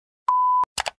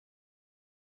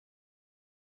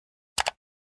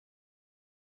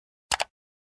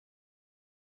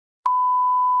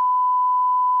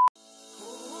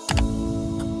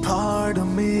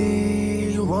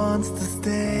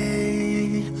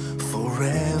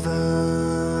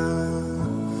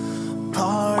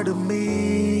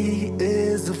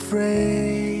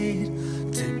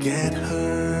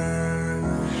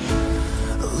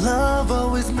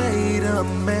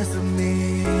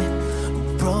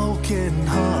broken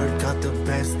heart got the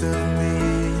best of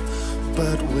me,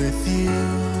 but with you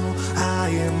I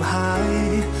am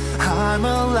high, I'm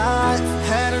alive,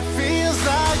 and it feels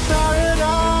like paradise.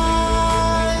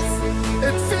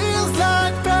 It feels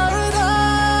like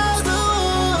paradise.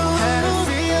 Ooh. And it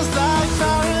feels like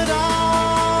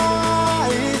paradise.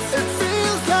 It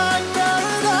feels like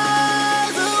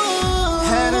paradise. Ooh.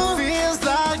 And it feels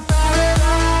like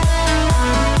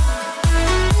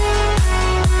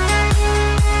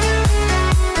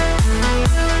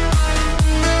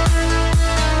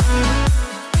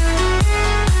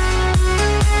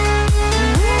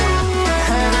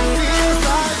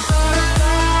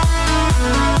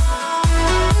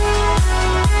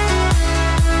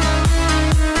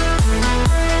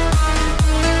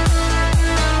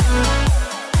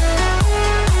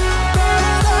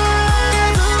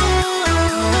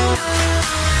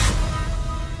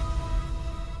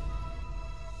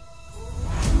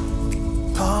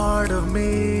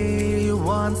me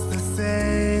wants to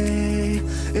say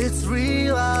it's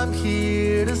real, I'm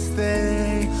here to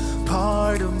stay.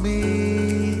 Part of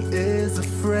me is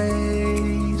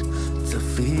afraid to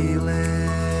feel it.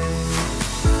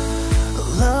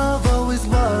 Love always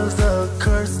was a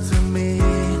curse to me.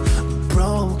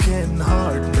 Broken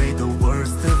heart made the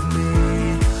worst of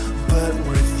me, but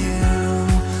with you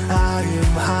I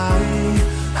am high,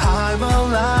 I'm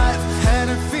alive,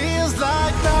 and it feels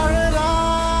like paradise.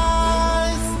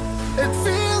 It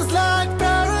feels like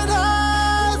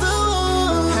paradise,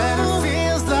 ooh. And it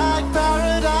feels like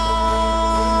paradise.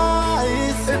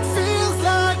 It feels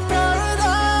like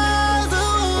paradise,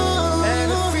 ooh. And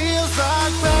it feels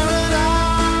like paradise.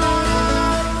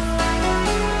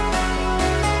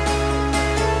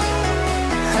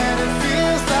 And it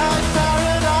feels like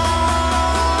paradise.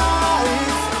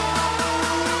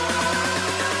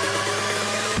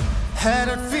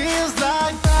 And it feels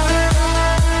like paradise.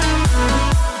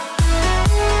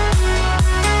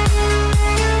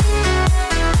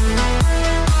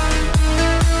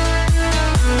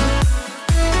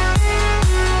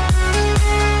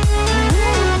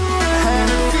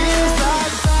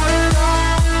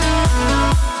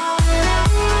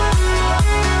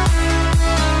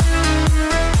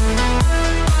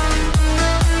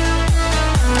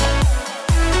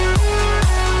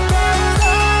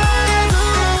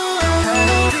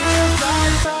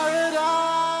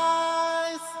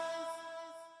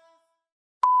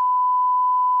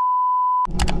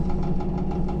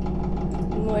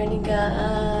 Morning,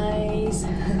 guys.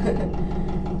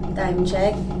 Time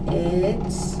check,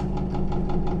 it's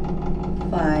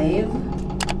 5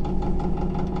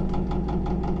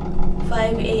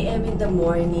 a.m. in the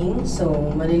morning.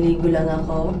 So, maliligo lang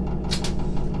ako.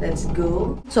 Let's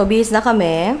go. So, bihis na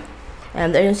kami.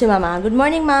 And ayun si Mama. Good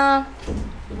morning, Ma.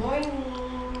 Good morning.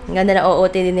 Ang ganda na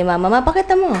OOT din ni Mama. Ma,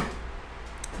 pakita mo.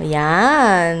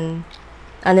 Ayan.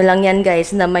 Ano lang yan,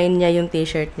 guys. Namain niya yung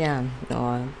t-shirt niya.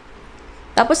 O.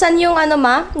 Tapos, saan yung ano,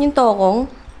 Ma? Yung tokong?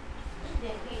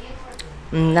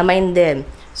 Namain din.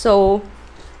 So,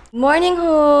 morning,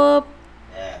 Hope!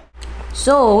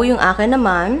 So, yung akin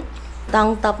naman,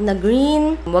 tank top na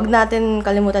green. Huwag natin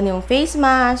kalimutan yung face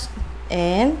mask.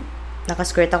 And,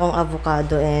 nakaskirt akong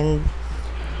avocado and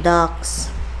ducks.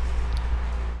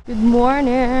 Good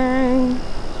morning!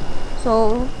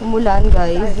 So, umulan,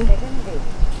 guys.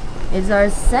 It's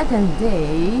our second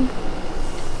day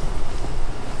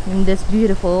in this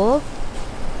beautiful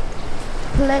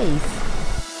place.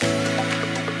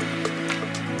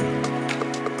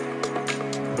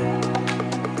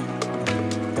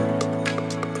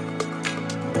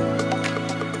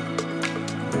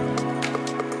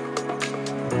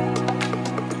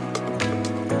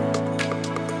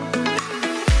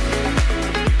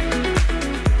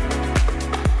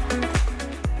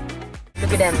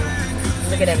 Look at them.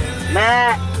 Look at them.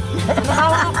 Ma!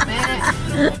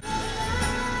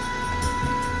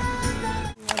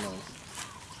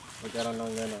 Magkaroon lang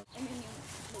gano'n.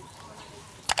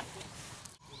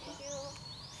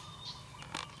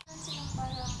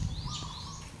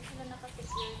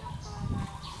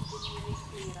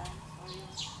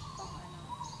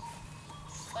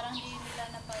 Parang hindi nila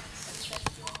napag-set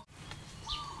yung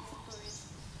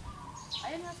tourist.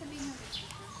 Ayun nga sabihin nyo.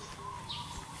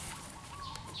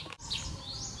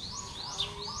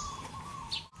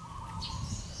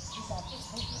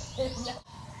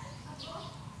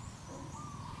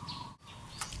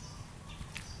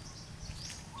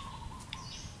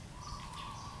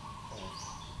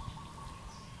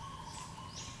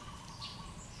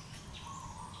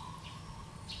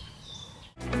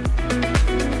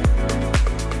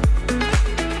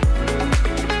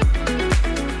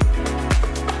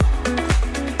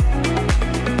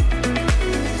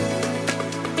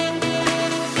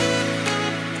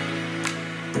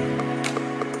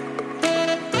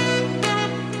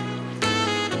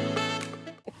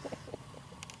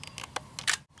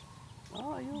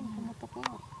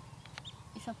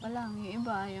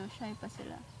 tayo. Shy pa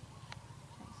sila.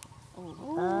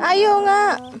 Ayaw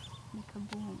nga! May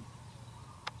kabuhong.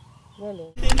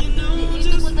 Galing.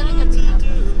 Dito po talaga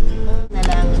Na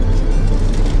lang.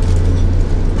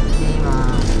 Okay,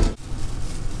 ma'am.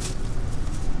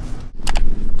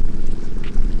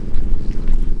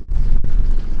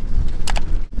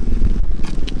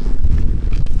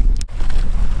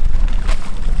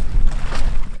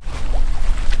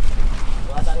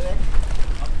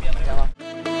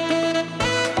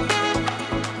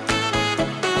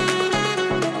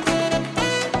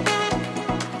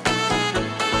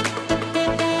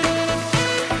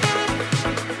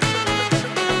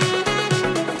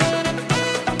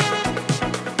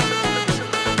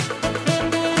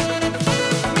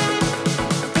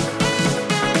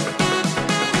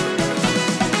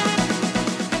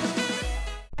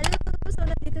 So,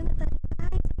 nandito na tayo sa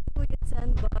Dumaguete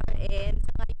Sandbar, and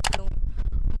sa ngayon yung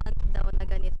month daw na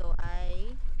ganito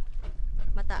ay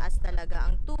mataas talaga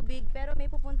ang tubig, pero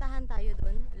may pupuntahan tayo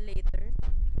dun later.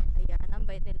 Ayan, ang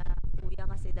bait nila kuya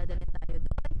kasi dadalhin tayo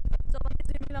doon. So,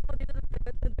 mag-swimming lang ako dito sa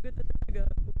dagat talaga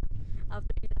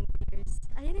after ilang years.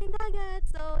 Ayan na yung dagat.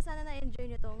 So, sana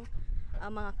na-enjoy nyo tong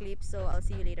mga clips. So, I'll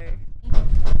see you later.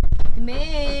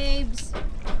 Mabes!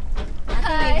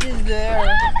 Ate Mabes is there.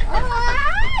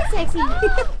 Sexy!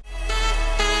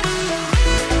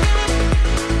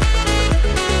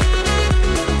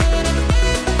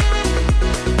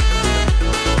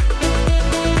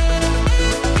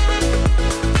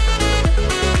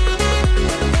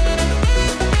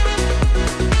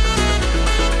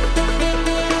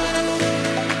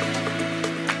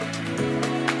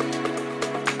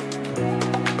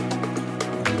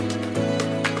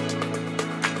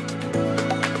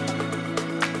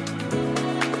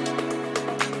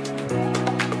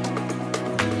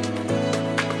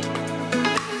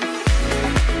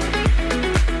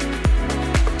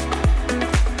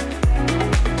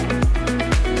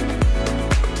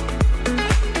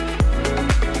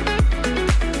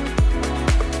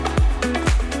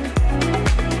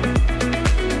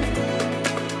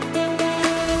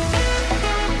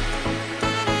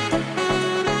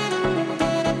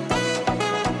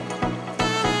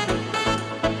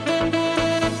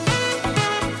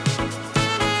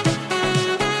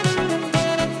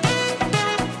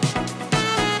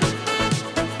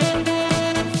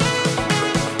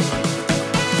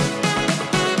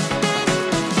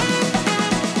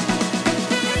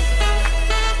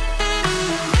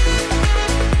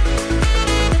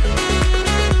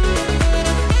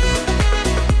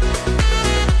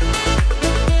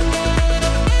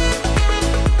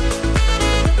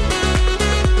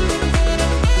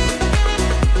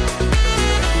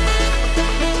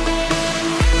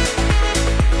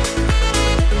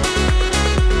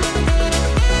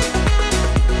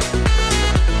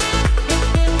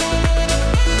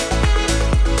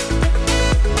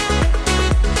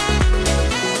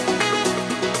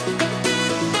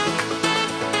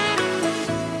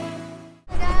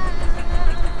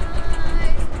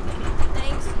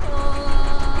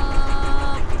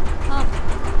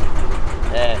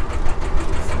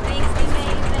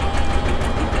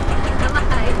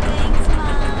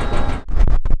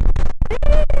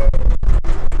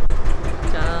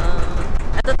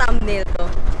 thumbnail to.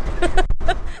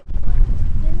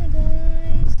 Yan na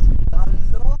guys.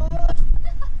 Hello!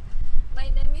 My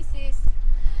name is Sis.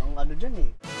 Ang ano dyan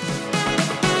eh.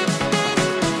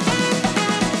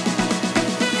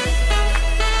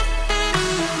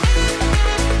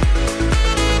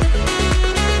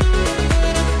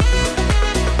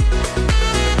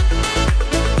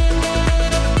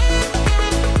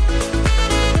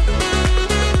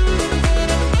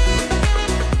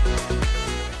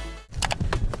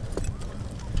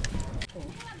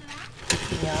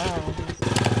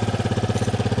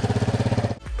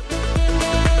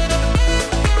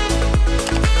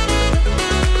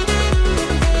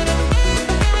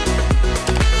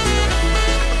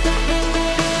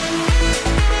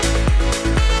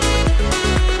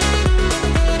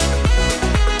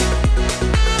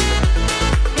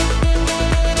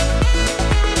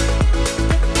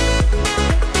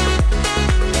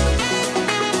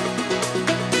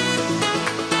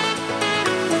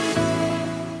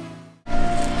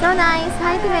 So nice!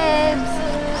 Hi Tibs!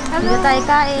 Hello! Dito tayo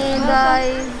kain,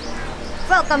 guys!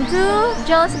 Welcome to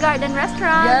Joe's Garden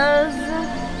Restaurant. Yes!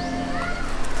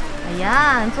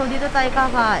 Ayan! So dito tayo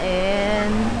kakain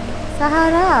sa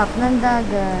harap ng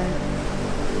dagat.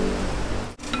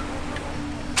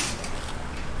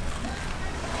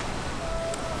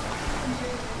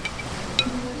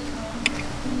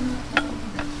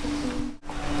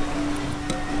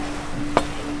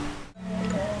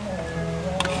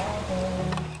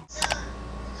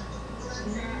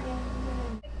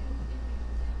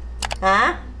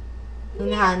 Ha?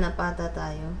 Hinahanap ata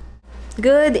tayo.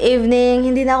 Good evening!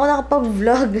 Hindi na ako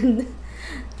nakapag-vlog.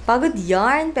 Pagod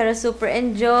yarn, pero super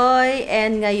enjoy.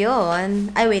 And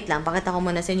ngayon, ay wait lang, pakita ko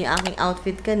muna sa inyo yung aking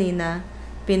outfit kanina.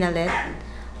 Pinalit.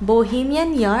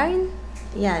 Bohemian yarn.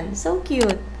 Yan, so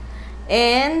cute.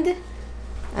 And,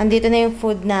 andito na yung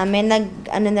food namin.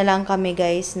 Ano na lang kami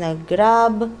guys,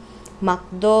 nag-grab,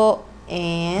 McDo,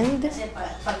 and...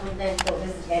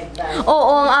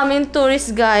 Oo, ang aming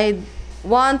tourist guide.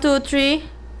 1, 2, 3.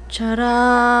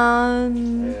 Charan!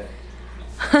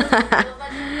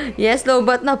 Yes,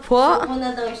 lobat na po. Suko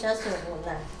na daw siya, suko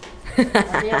na.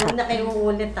 Huwag na kayo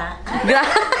uulit ha.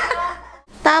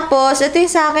 Tapos, ito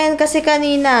yung sa akin kasi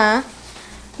kanina,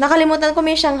 nakalimutan ko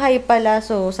may Shanghai pala.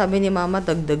 So, sabi ni Mama,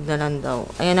 dagdag na lang daw.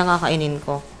 Ayan ang kakainin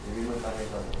ko.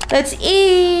 Let's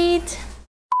eat!